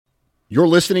You're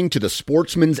listening to the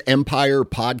Sportsman's Empire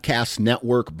Podcast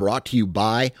Network, brought to you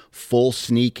by Full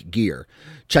Sneak Gear.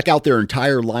 Check out their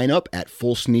entire lineup at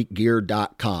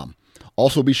fullsneakgear.com.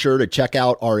 Also be sure to check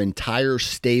out our entire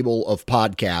stable of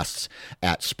podcasts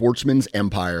at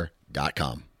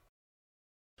sportsmansempire.com.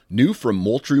 New from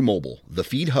Moultrie Mobile, the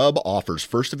Feed Hub offers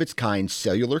first-of-its-kind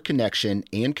cellular connection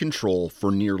and control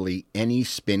for nearly any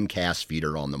spin cast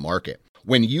feeder on the market.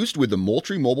 When used with the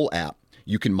Moultrie Mobile app,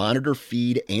 you can monitor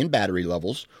feed and battery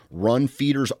levels, run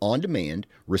feeders on demand,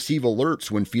 receive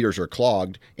alerts when feeders are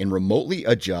clogged, and remotely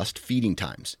adjust feeding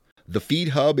times. The Feed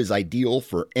Hub is ideal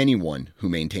for anyone who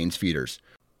maintains feeders.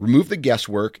 Remove the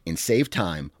guesswork and save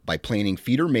time by planning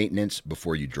feeder maintenance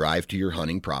before you drive to your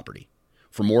hunting property.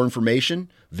 For more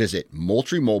information, visit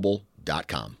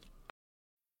MoultrieMobile.com.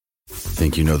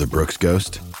 Think you know the Brooks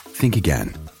Ghost? Think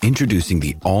again. Introducing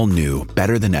the all-new,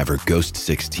 better-than-ever Ghost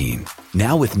 16.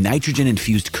 Now with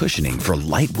nitrogen-infused cushioning for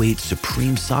lightweight,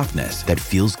 supreme softness that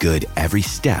feels good every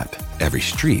step, every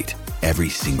street, every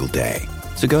single day.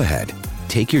 So go ahead,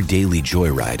 take your daily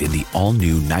joyride in the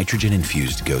all-new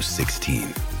nitrogen-infused Ghost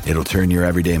 16. It'll turn your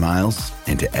everyday miles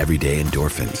into everyday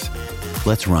endorphins.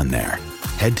 Let's run there.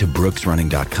 Head to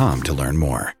brooksrunning.com to learn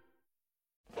more.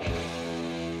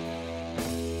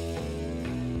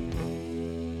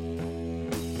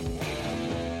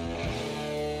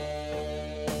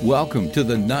 Welcome to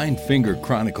the Nine Finger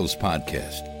Chronicles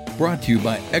podcast, brought to you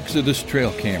by Exodus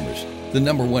Trail Cameras, the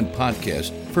 #1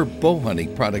 podcast for bow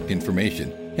hunting product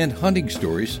information and hunting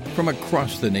stories from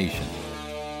across the nation.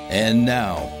 And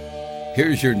now,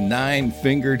 here's your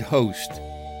nine-fingered host,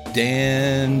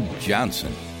 Dan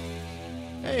Johnson.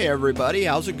 Hey everybody,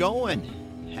 how's it going?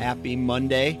 Happy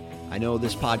Monday. I know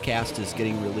this podcast is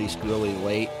getting released really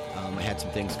late. I had some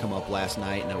things come up last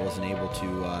night and I wasn't able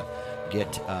to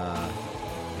get a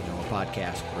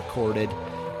podcast recorded.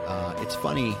 It's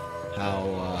funny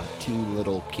how two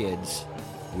little kids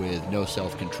with no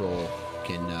self-control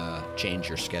can change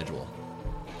your schedule.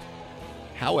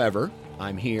 However,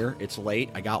 I'm here. It's late.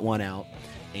 I got one out.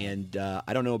 And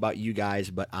I don't know about you guys,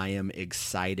 but I am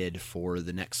excited for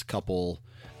the next couple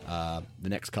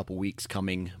weeks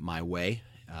coming my way.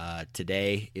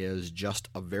 Today is just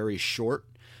a very short,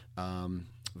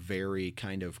 very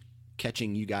kind of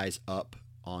catching you guys up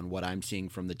on what I'm seeing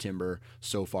from the timber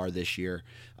so far this year.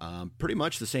 Pretty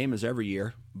much the same as every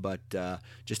year, but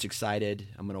just excited.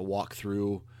 I'm going to walk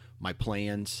through my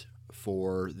plans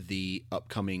for the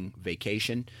upcoming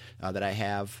vacation that I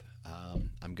have.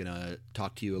 I'm going to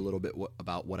talk to you a little bit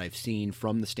about what I've seen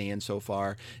from the stand so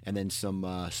far, and then some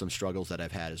struggles that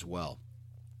I've had as well.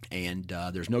 And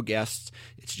there's no guests.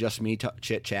 It's just me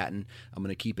chit-chatting. I'm going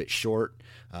to keep it short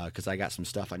because I got some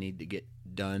stuff I need to get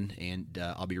done, and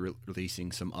I'll be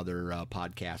releasing some other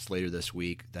podcasts later this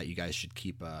week that you guys should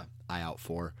keep an eye out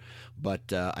for.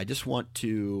 But I just want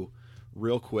to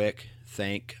real quick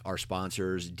thank our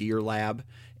sponsors, Deer Lab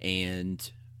and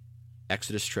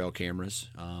Exodus Trail Cameras,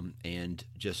 and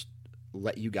just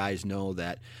let you guys know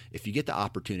that if you get the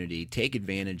opportunity, take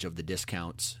advantage of the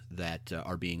discounts that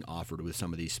are being offered with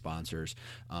some of these sponsors.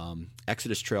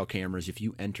 Exodus Trail Cameras, if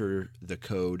you enter the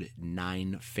code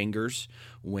 9fingers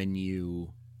when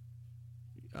you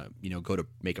go to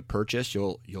make a purchase,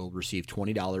 you'll receive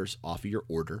 $20 off of your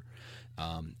order.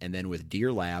 And then with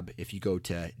Deer Lab, if you go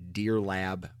to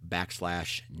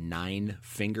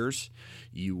deerlab.com/9fingers,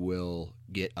 you will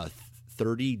get a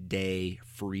 30-day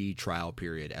free trial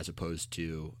period as opposed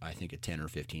to, I think, a 10 or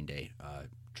 15-day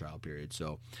trial period.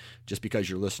 So just because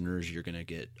you're listeners, you're going to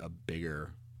get a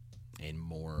bigger and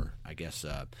more, I guess,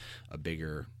 a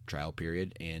bigger trial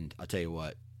period. And I'll tell you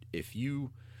what, if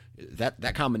you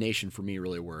that combination for me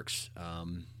really works.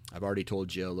 I've already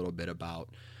told you a little bit about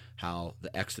how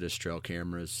the Exodus Trail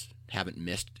Cameras haven't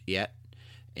missed yet,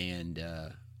 and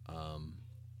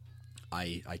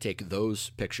I take those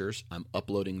pictures, I'm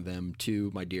uploading them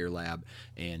to my Deer Lab,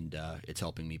 and it's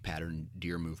helping me pattern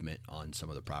deer movement on some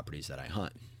of the properties that I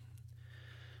hunt.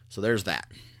 So there's that.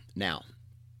 Now,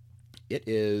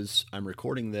 I'm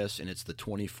recording this, and it's the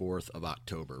 24th of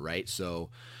October, right? So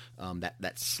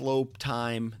that slow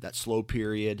time, that slow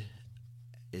period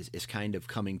is kind of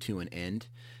coming to an end,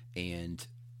 and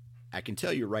I can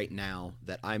tell you right now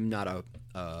that I'm not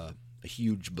a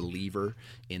huge believer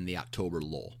in the October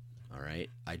lull. All right.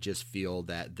 I just feel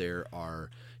that there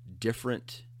are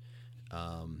different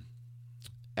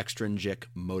extrinsic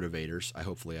motivators.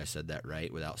 Hopefully I said that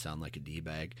right without sounding like a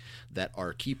D-bag, that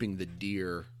are keeping the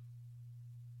deer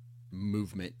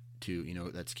movement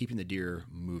that's keeping the deer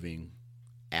moving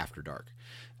after dark.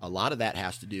 A lot of that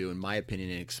has to do, in my opinion,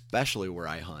 and especially where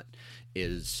I hunt,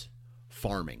 is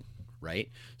farming, right?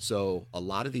 So a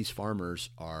lot of these farmers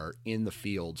are in the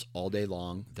fields all day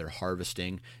long. They're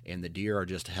harvesting, and the deer are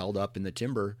just held up in the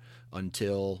timber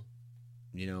until,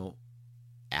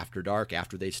 after dark,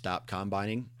 after they stop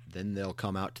combining. Then they'll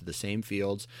come out to the same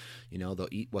fields. They'll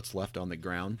eat what's left on the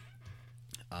ground.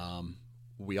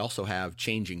 We also have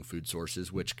changing food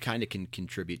sources, which kind of can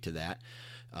contribute to that.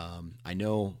 I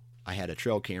know I had a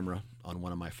trail camera on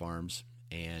one of my farms,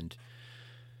 and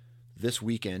this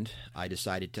weekend I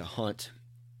decided to hunt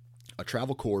a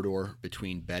travel corridor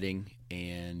between bedding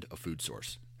and a food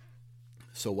source.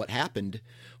 So what happened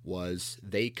was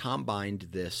they combined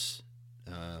this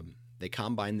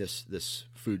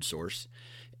food source,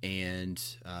 and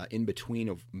in between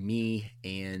of me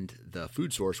and the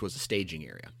food source was a staging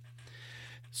area.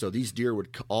 So these deer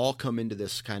would all come into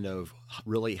this kind of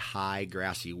really high,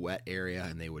 grassy, wet area,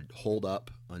 and they would hold up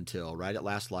until right at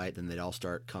last light. Then they'd all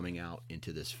start coming out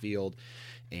into this field.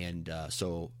 And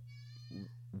so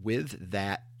with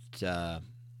that,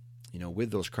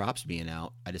 with those crops being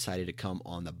out, I decided to come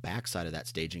on the backside of that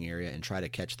staging area and try to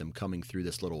catch them coming through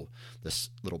this little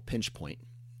pinch point.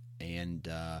 And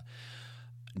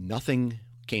nothing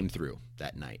came through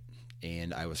that night.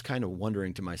 And I was kind of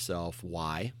wondering to myself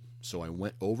why. So I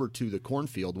went over to the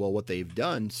cornfield. Well, what they've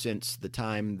done since the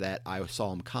time that I saw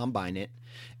them combine it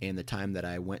and the time that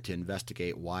I went to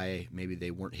investigate why maybe they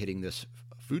weren't hitting this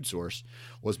food source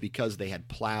was because they had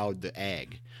plowed the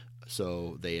ag.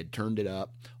 So they had turned it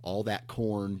up. All that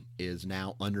corn is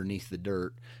now underneath the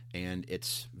dirt, and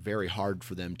it's very hard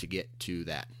for them to get to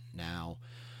that. Now,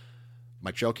 my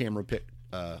trail camera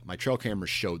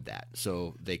showed that.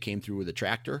 So they came through with a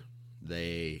tractor.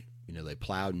 They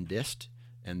plowed and disced.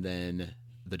 And then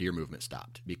the deer movement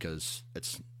stopped because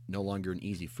it's no longer an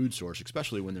easy food source,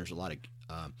 especially when there's a lot of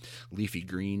leafy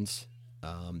greens.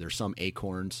 There's some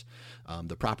acorns.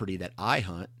 The property that I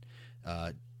hunt,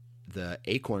 the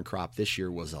acorn crop this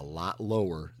year was a lot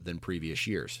lower than previous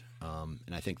years. And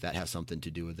I think that has something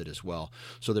to do with it as well.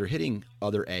 So they're hitting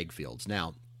other ag fields.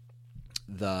 Now,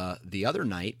 the other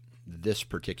night, this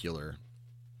particular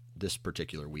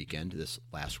weekend, this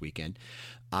last weekend,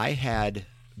 I had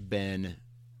been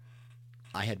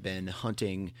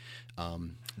hunting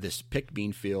this picked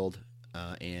bean field,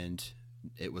 and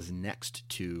it was next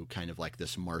to kind of like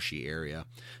this marshy area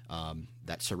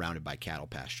that's surrounded by cattle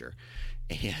pasture.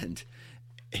 And,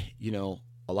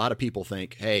 a lot of people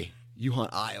think, hey, you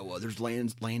hunt Iowa, there's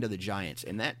land of the giants.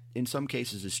 And that in some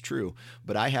cases is true,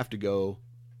 but I have to go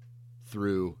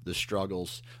through the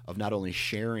struggles of not only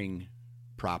sharing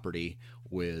property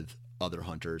with other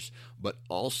hunters, but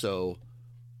also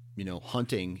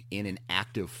hunting in an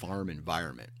active farm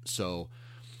environment. So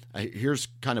here's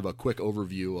kind of a quick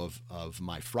overview of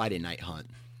my Friday night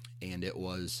hunt. And it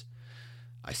was,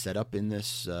 I set up in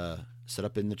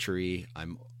the tree.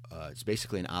 It's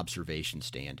basically an observation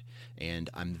stand, and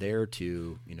I'm there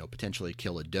to, potentially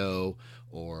kill a doe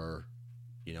or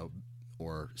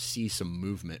see some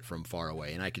movement from far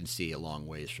away. And I can see a long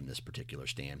ways from this particular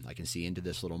stand. I can see into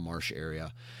this little marsh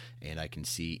area, and I can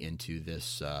see into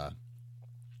this,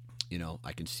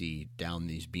 I can see down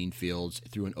these bean fields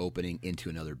through an opening into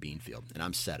another bean field, and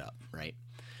I'm set up, right?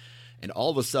 And all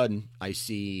of a sudden, I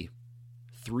see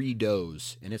 3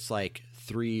 does, and it's like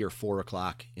 3 or 4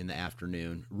 o'clock in the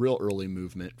afternoon, real early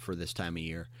movement for this time of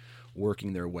year,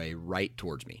 working their way right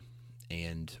towards me.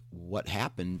 And what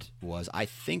happened was, I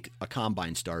think a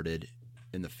combine started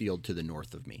in the field to the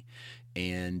north of me,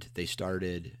 and they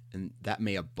started, and that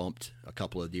may have bumped a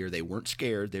couple of deer. They weren't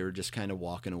scared. They were just kind of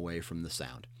walking away from the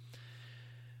sound.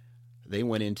 They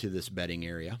went into this bedding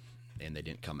area, and they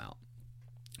didn't come out.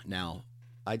 Now,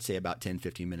 I'd say about 10,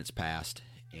 15 minutes passed,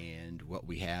 and what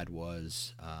we had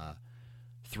was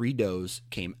 3 does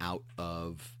came out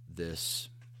of this.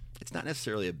 It's not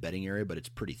necessarily a bedding area, but it's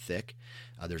pretty thick.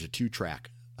 There's a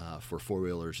 2-track for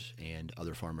 4-wheelers and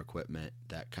other farm equipment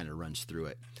that kind of runs through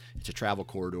it. It's a travel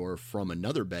corridor from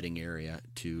another bedding area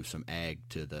to some ag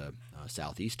to the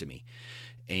southeast of me.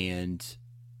 And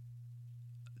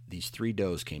these 3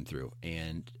 does came through,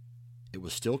 and it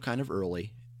was still kind of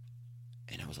early.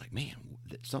 And I was like, man,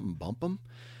 did something bump them?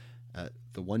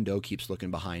 The one doe keeps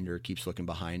looking behind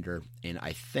her. And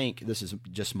I think, this is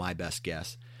just my best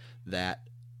guess, that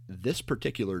this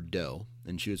particular doe,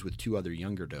 and she was with 2 other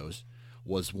younger does,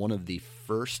 was one of the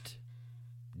first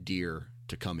deer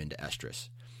to come into estrus.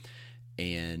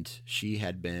 And she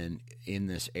had been in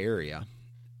this area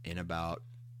in about,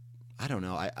 I don't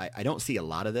know, I don't see a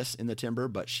lot of this in the timber,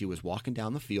 but she was walking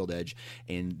down the field edge,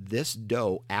 and this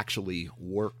doe actually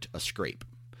worked a scrape.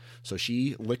 So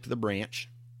she licked the branch,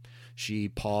 she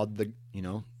pawed the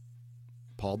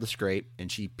scrape,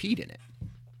 and she peed in it.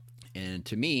 And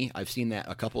to me, I've seen that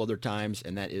a couple other times,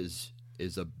 and that is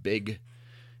a big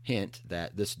hint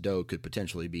that this doe could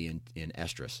potentially be in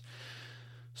estrus.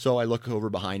 So I look over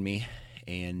behind me,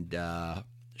 and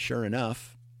sure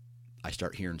enough, I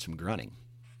start hearing some grunting.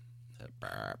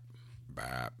 Burp,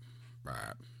 burp,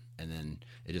 burp. And then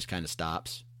it just kind of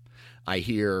stops. I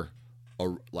hear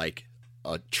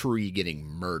a tree getting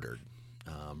murdered,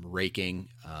 raking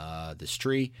this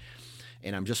tree,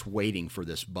 and I'm just waiting for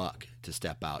this buck to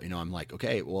step out. I'm like,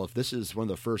 okay, well, if this is one of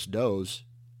the first does,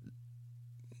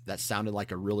 that sounded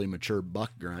like a really mature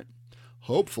buck grunt.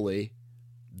 Hopefully,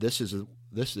 this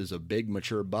is a big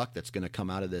mature buck that's going to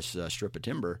come out of this strip of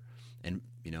timber, and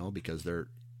because they're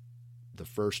the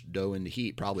first doe in the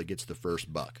heat probably gets the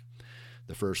first buck,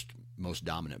 the first most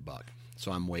dominant buck.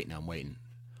 So I'm waiting.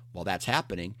 While that's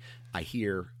happening, I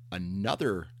hear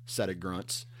another set of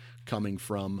grunts coming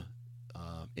from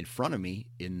in front of me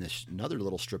in this another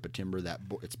little strip of timber that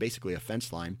it's basically a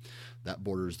fence line that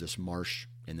borders this marsh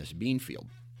and this bean field.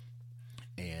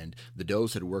 And the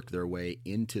does had worked their way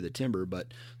into the timber,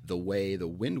 but the way the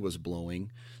wind was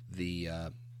blowing, the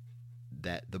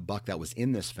buck that was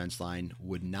in this fence line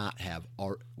would not have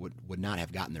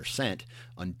gotten their scent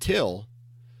until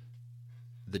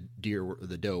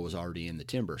the doe was already in the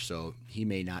timber. So he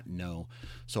may not know.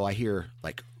 So I hear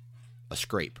like a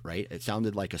scrape, right? It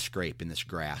sounded like a scrape in this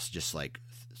grass, just like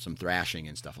some thrashing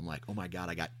and stuff. I'm like, oh my God,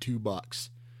 I got 2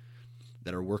 bucks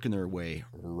that are working their way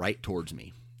right towards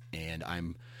me. And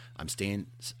I'm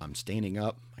standing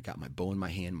up. I got my bow in my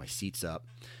hand, my seat's up,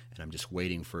 and I'm just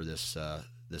waiting for this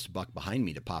buck behind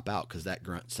me to pop out because that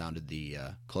grunt sounded the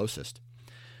closest.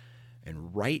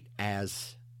 And right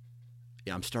as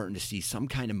I'm starting to see some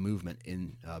kind of movement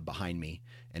in behind me,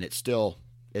 and it's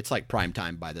like prime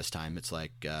time by this time. It's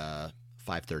like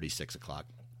 5:30, 6 o'clock.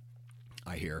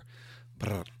 I hear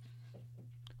brr,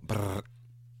 brr,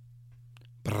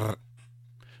 brr,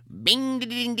 bing,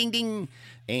 ding, ding, ding.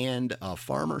 And a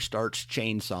farmer starts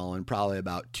chainsawing probably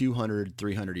about 200,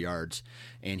 300 yards.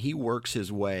 And he works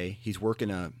his way. He's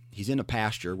in a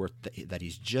pasture that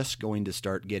he's just going to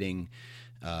start getting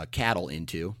cattle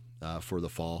into for the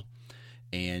fall.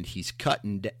 And he's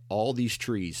cutting all these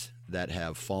trees that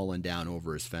have fallen down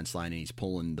over his fence line, and he's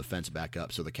pulling the fence back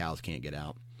up so the cows can't get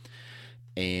out.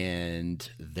 And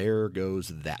there goes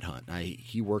that hunt.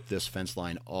 He worked this fence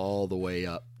line all the way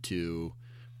up to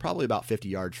probably about 50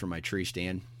 yards from my tree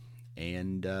stand,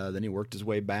 and then he worked his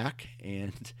way back.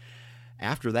 And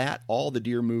after that, all the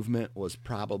deer movement was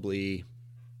probably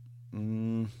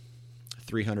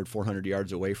 300, 400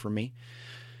 yards away from me.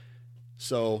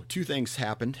 So 2 things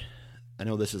happened. I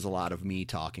know this is a lot of me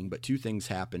talking, but 2 things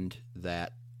happened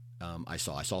that I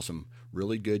saw. I saw some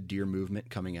really good deer movement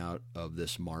coming out of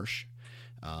this marsh.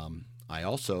 I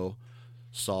also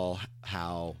saw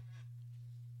how,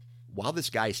 while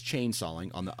this guy's chainsawing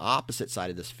on the opposite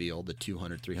side of this field, the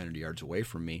 200, 300 yards away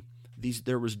from me,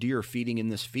 there was deer feeding in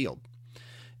this field.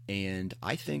 And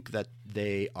I think that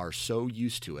they are so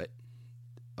used to it,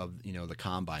 of the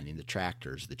combining, the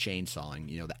tractors, the chainsawing,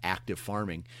 the active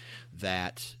farming,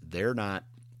 that they're not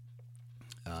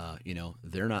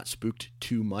spooked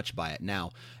too much by it.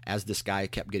 Now, as this guy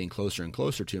kept getting closer and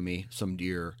closer to me, some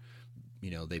deer,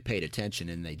 they paid attention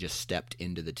and they just stepped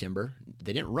into the timber.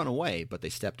 They didn't run away, but they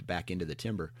stepped back into the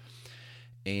timber.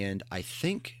 And I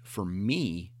think for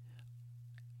me,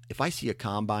 if I see a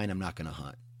combine, I'm not going to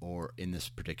hunt, or in this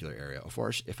particular area. Of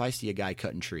course, if I see a guy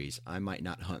cutting trees, I might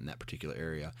not hunt in that particular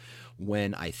area,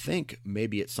 when I think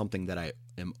maybe it's something that I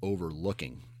am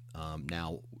overlooking.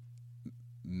 Now,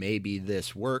 maybe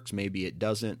this works, maybe it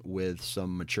doesn't with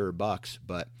some mature bucks,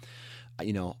 but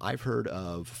I've heard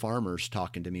of farmers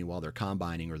talking to me while they're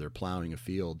combining or they're plowing a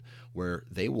field, where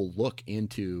they will look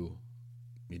into,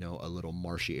 a little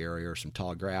marshy area or some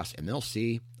tall grass, and they'll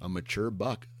see a mature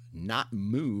buck not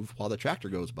move while the tractor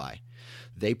goes by.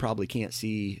 They probably can't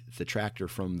see the tractor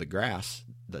from the grass,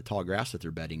 the tall grass that they're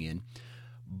bedding in,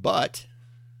 but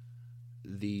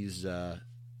the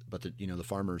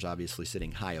farmer's obviously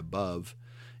sitting high above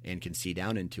and can see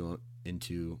down into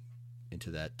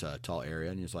that tall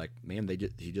area, and he's like, man,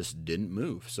 he just didn't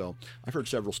move. So I've heard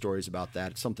several stories about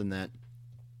that. It's something that,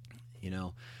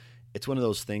 it's one of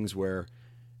those things where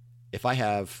if I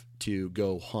have to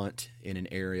go hunt in an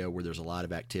area where there's a lot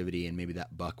of activity and maybe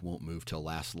that buck won't move till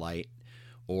last light,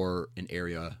 or an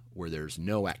area where there's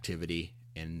no activity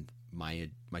and my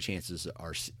chances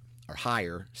are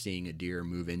higher seeing a deer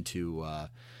move into a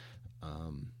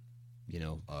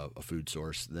food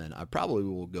source, then I probably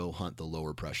will go hunt the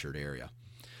lower pressured area.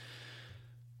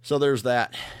 So there's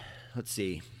that. Let's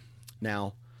see.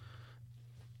 Now,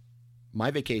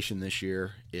 my vacation this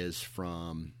year is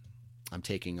from I'm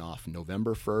taking off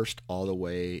November 1st all the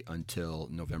way until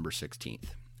November 16th.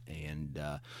 And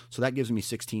so that gives me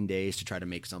 16 days to try to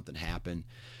make something happen.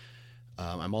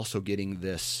 I'm also getting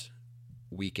this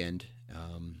weekend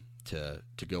to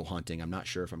go hunting. I'm not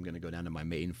sure if I'm going to go down to my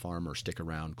main farm or stick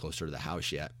around closer to the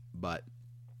house yet. But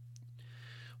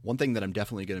one thing that I'm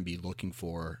definitely going to be looking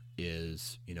for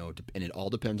is, and it all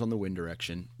depends on the wind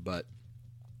direction, but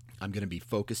I'm going to be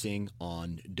focusing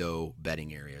on doe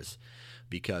bedding areas,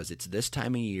 because it's this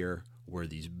time of year where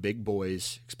these big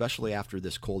boys, especially after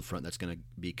this cold front that's going to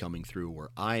be coming through where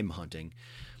I'm hunting,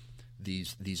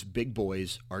 these big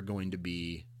boys are going to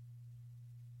be,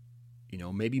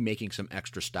 maybe making some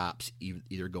extra stops,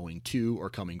 either going to or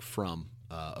coming from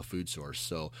a food source.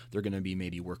 So they're going to be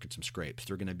maybe working some scrapes.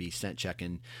 They're going to be scent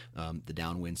checking the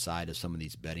downwind side of some of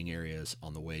these bedding areas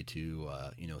on the way to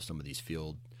some of these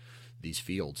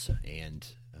fields, and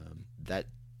that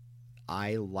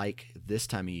I like this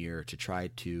time of year to try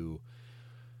to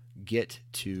get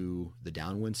to the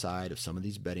downwind side of some of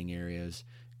these bedding areas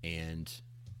and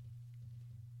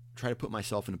try to put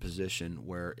myself in a position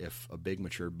where if a big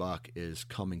mature buck is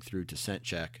coming through to scent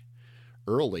check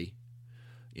early,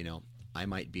 I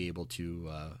might be able to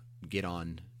get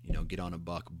on a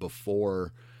buck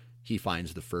before he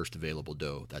finds the first available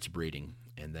doe that's breeding.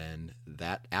 And then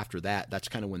after that, that's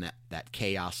kind of when that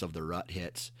chaos of the rut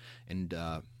hits. And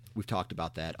we've talked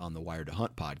about that on the Wired to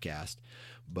Hunt podcast,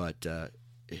 but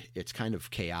it's kind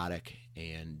of chaotic,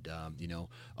 and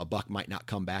a buck might not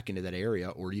come back into that area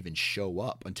or even show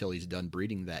up until he's done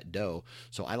breeding that doe.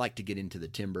 So I like to get into the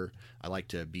timber. I like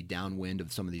to be downwind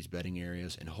of some of these bedding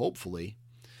areas, and hopefully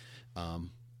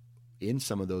in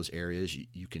some of those areas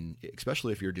you can,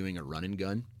 especially if you're doing a run and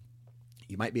gun,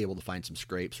 you might be able to find some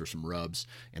scrapes or some rubs,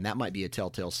 and that might be a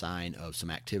telltale sign of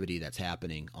some activity that's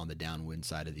happening on the downwind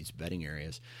side of these bedding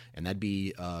areas. And that'd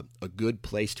be a good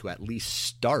place to at least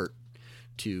start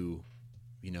to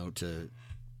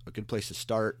a good place to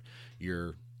start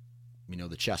your,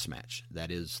 the chess match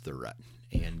that is the rut.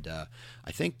 And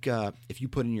I think if you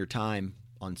put in your time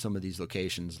on some of these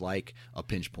locations like a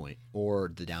pinch point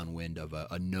or the downwind of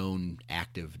a known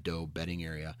active doe bedding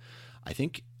area, I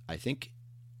think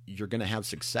you're going to have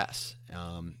success.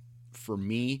 For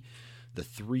me, the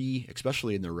three,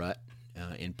 especially in the rut,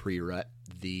 in pre-rut,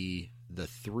 the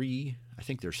three, I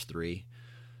think there's three.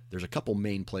 There's a couple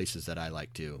main places that I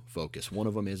like to focus. One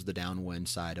of them is the downwind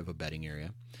side of a bedding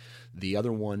area. The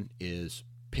other one is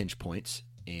pinch points,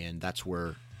 and that's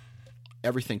where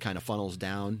everything kind of funnels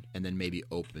down and then maybe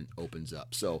opens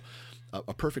up. So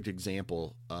a perfect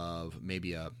example of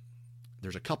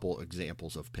there's a couple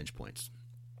examples of pinch points.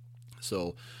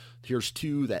 So here's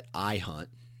two that I hunt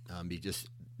just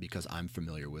because I'm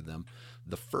familiar with them.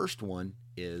 The first one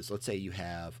is, let's say you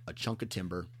have a chunk of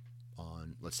timber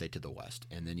on, let's say, to the west,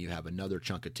 and then you have another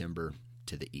chunk of timber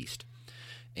to the east,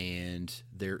 and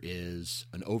there is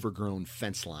an overgrown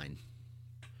fence line.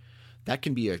 That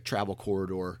can be a travel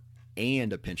corridor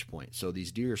and a pinch point. So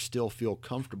these deer still feel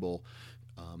comfortable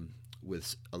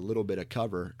with a little bit of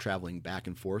cover traveling back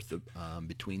and forth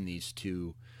between these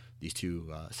two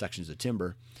sections of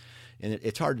timber. And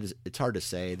it's hard to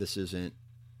say. This isn't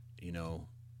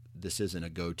a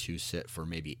go-to sit for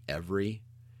maybe every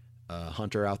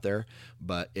hunter out there,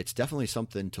 but it's definitely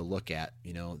something to look at.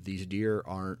 These deer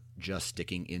aren't just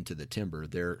sticking into the timber.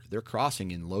 They're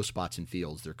crossing in low spots in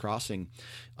fields. They're crossing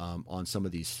on some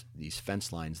of these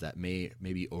fence lines that may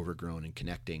be overgrown and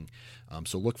connecting.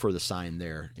 So look for the sign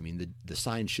there. I mean, the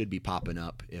sign should be popping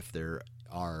up if there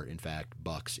are in fact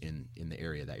bucks in the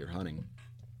area that you're hunting.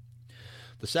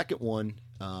 The second one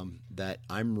that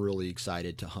I'm really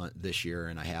excited to hunt this year,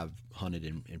 and I have hunted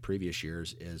in previous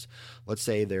years, is, let's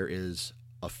say there is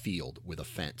a field with a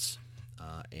fence,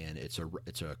 and it's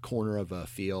a corner of a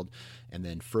field, and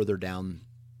then further down,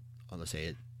 let's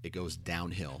say it goes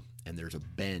downhill, and there's a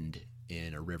bend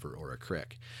in a river or a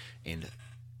creek, and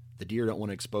the deer don't want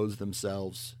to expose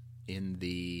themselves in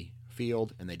the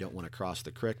field, and they don't want to cross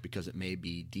the creek because it may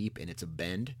be deep and it's a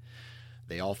bend.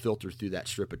 They all filter through that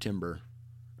strip of timber.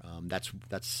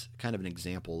 That's kind of an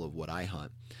example of what I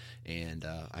hunt, and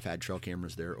I've had trail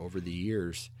cameras there over the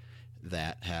years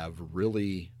that have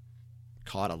really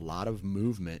caught a lot of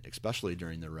movement, especially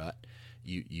during the rut.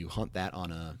 You hunt that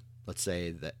on a, let's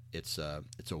say that it's a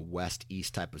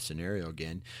west-east type of scenario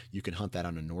again. You can hunt that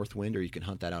on a north wind, or you can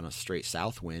hunt that on a straight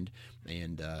south wind,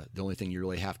 and the only thing you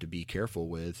really have to be careful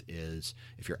with is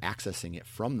if you're accessing it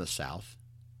from the south,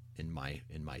 in my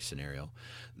scenario,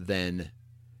 then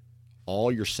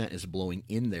all your scent is blowing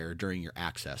in there during your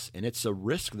access. And it's a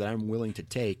risk that I'm willing to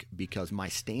take because my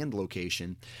stand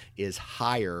location is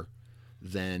higher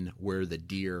than where the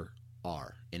deer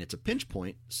are. And it's a pinch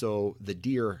point, so the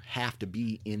deer have to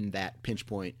be in that pinch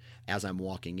point as I'm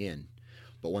walking in.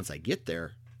 But once I get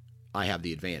there, I have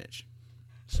the advantage.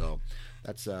 So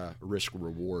that's a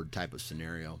risk-reward type of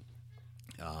scenario.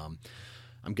 I'm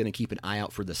going to keep an eye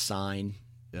out for the sign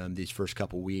these first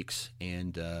couple weeks.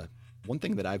 And one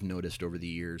thing that I've noticed over the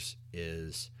years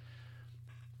is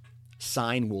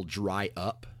sign will dry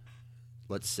up,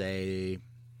 let's say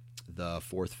the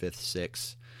 4th, 5th,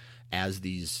 6th, as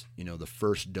these, the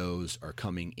first does are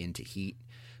coming into heat,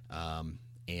 and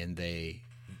the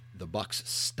bucks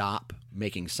stop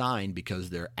making sign because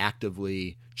they're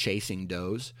actively chasing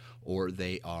does, or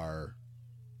they're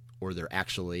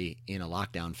actually in a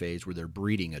lockdown phase where they're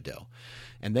breeding a doe.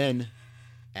 And then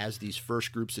as these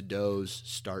first groups of does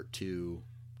start to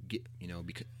get,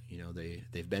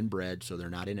 they've been bred, so they're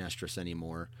not in estrus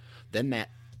anymore, then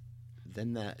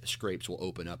that scrapes will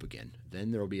open up again.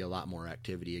 Then there will be a lot more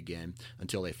activity again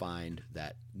until they find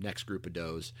that next group of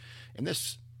does. And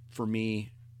this, for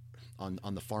me, on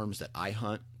the farms that I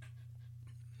hunt,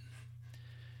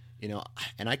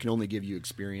 and I can only give you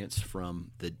experience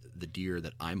from the deer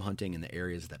that I'm hunting in the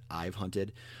areas that I've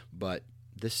hunted, but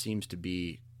this seems to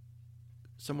be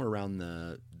somewhere around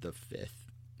the 5th,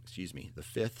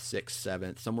 6th,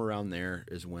 7th, somewhere around there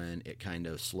is when it kind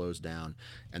of slows down,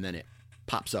 and then it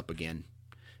pops up again,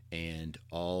 and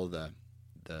all the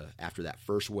after that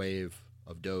first wave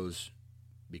of does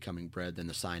becoming bred, then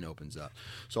the sign opens up.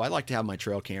 So I like to have my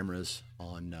trail cameras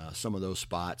on some of those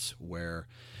spots where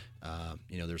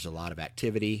there's a lot of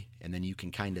activity, and then you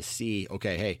can kind of see,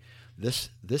 okay, hey, this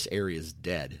area is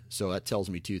dead. So that tells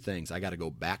me two things. I got to go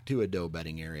back to a doe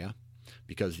bedding area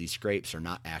because these scrapes are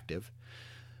not active.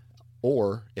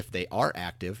 Or if they are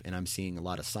active and I'm seeing a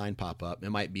lot of sign pop up, it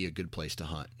might be a good place to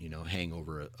hunt, hang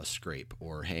over a scrape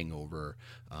or hang over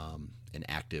an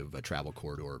active travel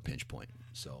corridor or pinch point.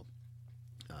 So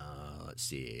let's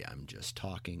see, I'm just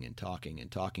talking and talking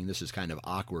and talking. This is kind of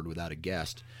awkward without a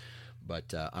guest,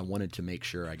 but I wanted to make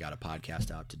sure I got a podcast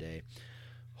out today.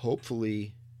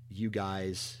 Hopefully you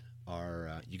guys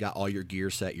you got all your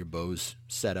gear set, your bows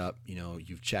set up,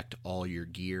 you've checked all your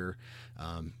gear,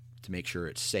 to make sure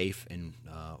it's safe and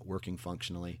working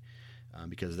functionally,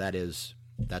 because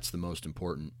that's the most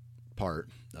important part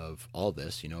of all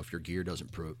this. If your gear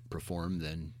doesn't perform,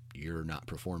 then you're not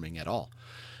performing at all.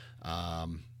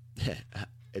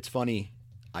 It's funny,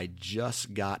 I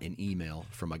just got an email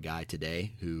from a guy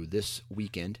today who this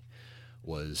weekend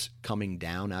was coming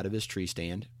down out of his tree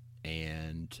stand,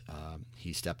 and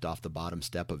he stepped off the bottom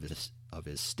step of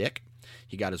his stick.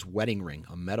 He got his wedding ring,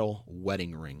 a metal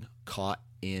wedding ring, caught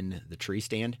in the tree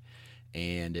stand,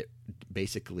 and it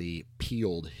basically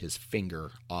peeled his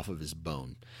finger off of his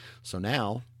bone. So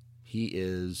now he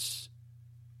is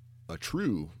a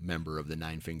true member of the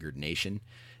Nine-Fingered Nation,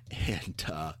 and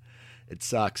it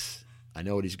sucks. I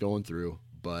know what he's going through,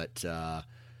 but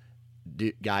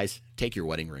guys, take your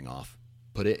wedding ring off.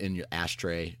 Put it in your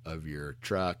ashtray of your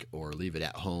truck or leave it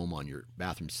at home on your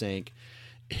bathroom sink.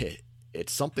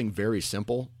 It's something very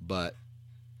simple, but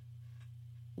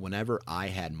whenever I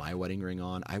had my wedding ring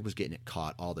on, I was getting it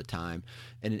caught all the time,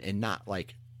 and not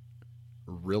like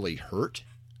really hurt,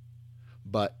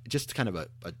 but just kind of a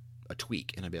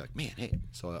tweak. And I'd be like, man, hey.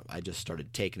 So I just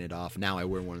started taking it off. Now I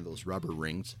wear one of those rubber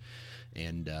rings,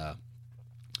 and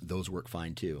those work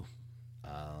fine too.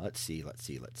 Let's see.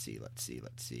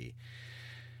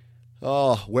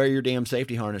 Oh, wear your damn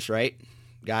safety harness, right,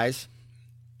 guys?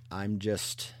 I'm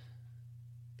just,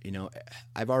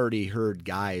 I've already heard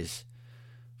guys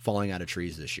falling out of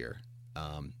trees this year.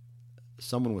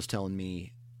 Someone was telling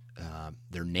me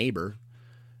their neighbor,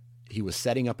 he was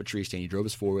setting up a tree stand. He drove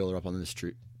his four-wheeler up on this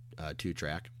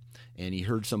two-track, and he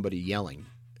heard somebody yelling,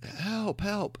 "Help,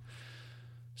 help."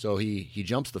 So he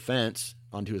jumps the fence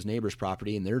onto his neighbor's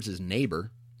property, and there's his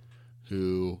neighbor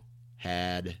who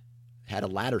had a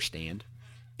ladder stand,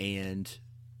 and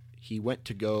he went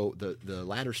to go, the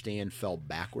ladder stand fell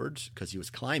backwards because he was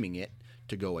climbing it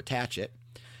to go attach it,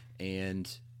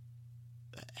 and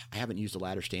I haven't used a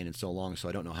ladder stand in so long, so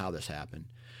I don't know how this happened,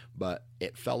 but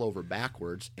it fell over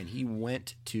backwards, and he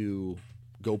went to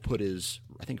go put his,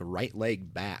 I think, right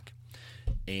leg back,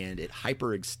 and it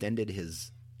hyperextended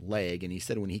his leg, and he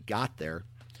said when he got there,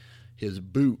 his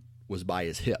boot was by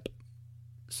his hip.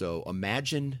 So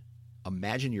imagine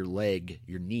your leg,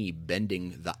 your knee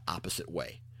bending the opposite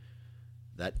way.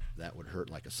 That would hurt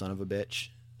like a son of a bitch.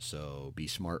 So be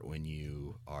smart when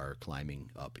you are climbing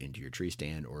up into your tree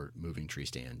stand or moving tree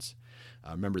stands.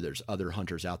 Remember, there's other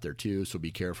hunters out there too, so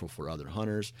be careful for other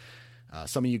hunters.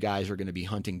 Some of you guys are going to be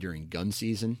hunting during gun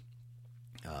season.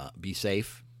 Be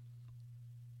safe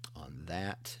on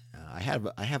that. I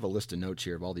have a list of notes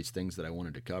here of all these things that I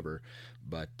wanted to cover,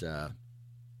 but now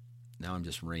I'm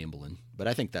just rambling. But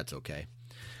I think that's okay.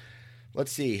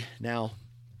 Let's see. Now,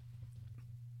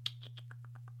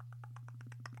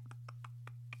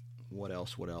 what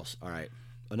else? All right.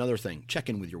 Another thing, check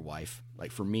in with your wife.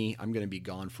 Like for me, I'm going to be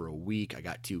gone for a week. I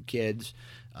got 2 kids.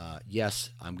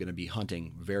 Yes, I'm going to be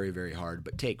hunting very, very hard,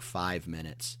 but take 5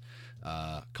 minutes.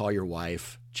 Call your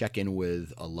wife, check in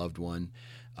with a loved one.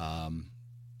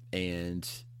 And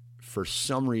for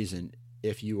some reason,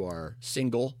 if you are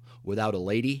single without a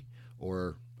lady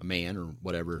or a man or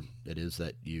whatever it is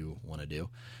that you want to do,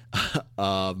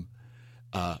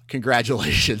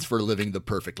 congratulations for living the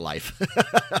perfect life.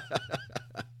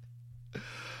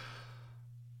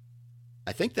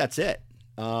 I think that's it.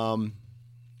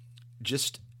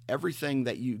 Just everything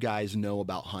that you guys know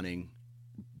about hunting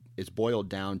is boiled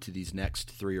down to these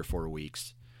next 3 or 4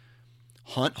 weeks.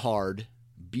 Hunt hard,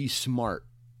 be smart,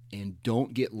 and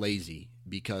don't get lazy,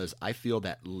 because I feel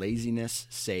that laziness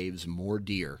saves more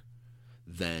deer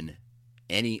than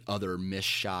any other missed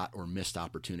shot or missed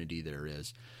opportunity there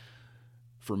is.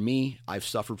 For me, I've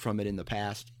suffered from it in the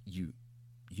past. You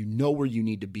know where you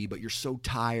need to be, but you're so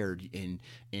tired, and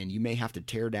you may have to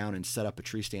tear down and set up a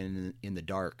tree stand in the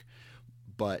dark.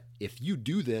 But if you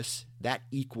do this, that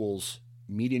equals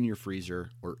meat in your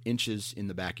freezer or inches in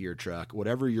the back of your truck,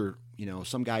 whatever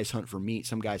some guys hunt for meat,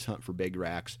 some guys hunt for big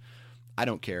racks. I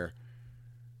don't care.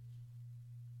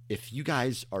 If you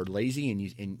guys are lazy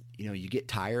and you get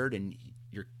tired and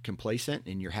you're complacent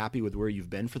and you're happy with where you've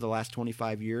been for the last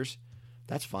 25 years,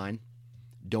 that's fine.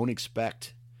 Don't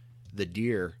expect the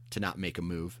deer to not make a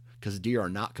move, because deer are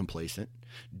not complacent.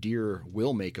 Deer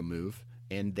will make a move,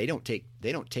 and they don't take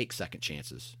second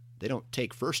chances. They don't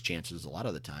take first chances a lot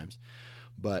of the times.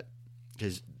 But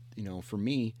because for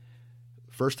me,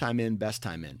 first time in, best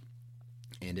time in.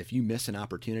 And if you miss an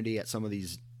opportunity at some of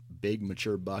these big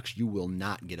mature bucks, you will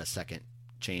not get a second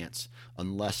chance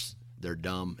unless they're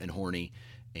dumb and horny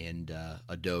and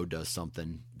a doe does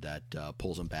something that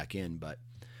pulls them back in. But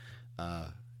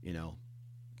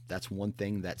that's one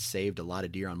thing that saved a lot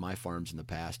of deer on my farms in the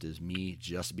past, is me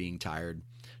just being tired,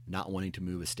 not wanting to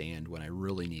move a stand when I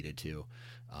really needed to.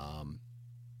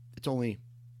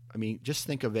 Just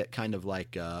think of it kind of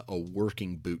like a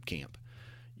working boot camp.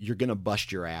 You're going to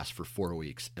bust your ass for 4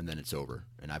 weeks and then it's over.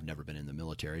 And I've never been in the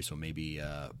military, so maybe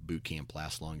boot camp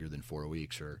lasts longer than 4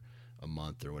 weeks or a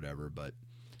month or whatever. But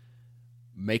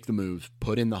make the moves,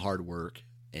 put in the hard work,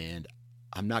 and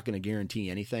I'm not going to guarantee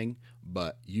anything,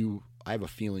 but I have a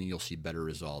feeling you'll see better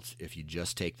results if you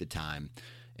just take the time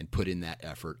and put in that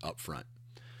effort up front.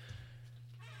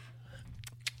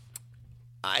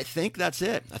 I think that's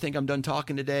it. I think I'm done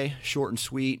talking today. Short and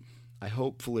sweet.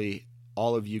 Hopefully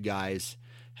all of you guys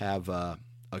have a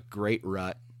great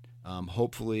rut.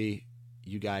 Hopefully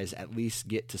you guys at least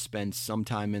get to spend some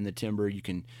time in the timber. You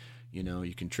can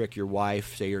trick your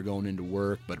wife, say you're going into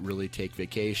work, but really take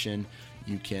vacation.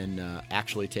 You can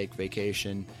actually take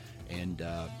vacation and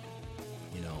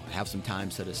have some time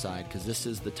set aside, because this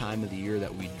is the time of the year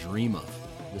that we dream of.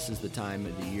 This is the time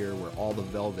of the year where all the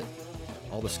velvet,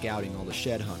 all the scouting, all the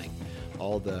shed hunting,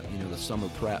 all the the summer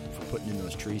prep for putting in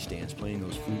those tree stands, planting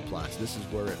those food plots. This is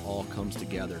where it all comes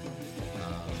together.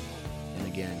 And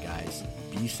again, guys,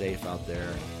 be safe out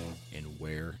there and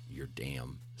wear your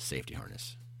damn safety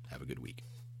harness. Have a good week.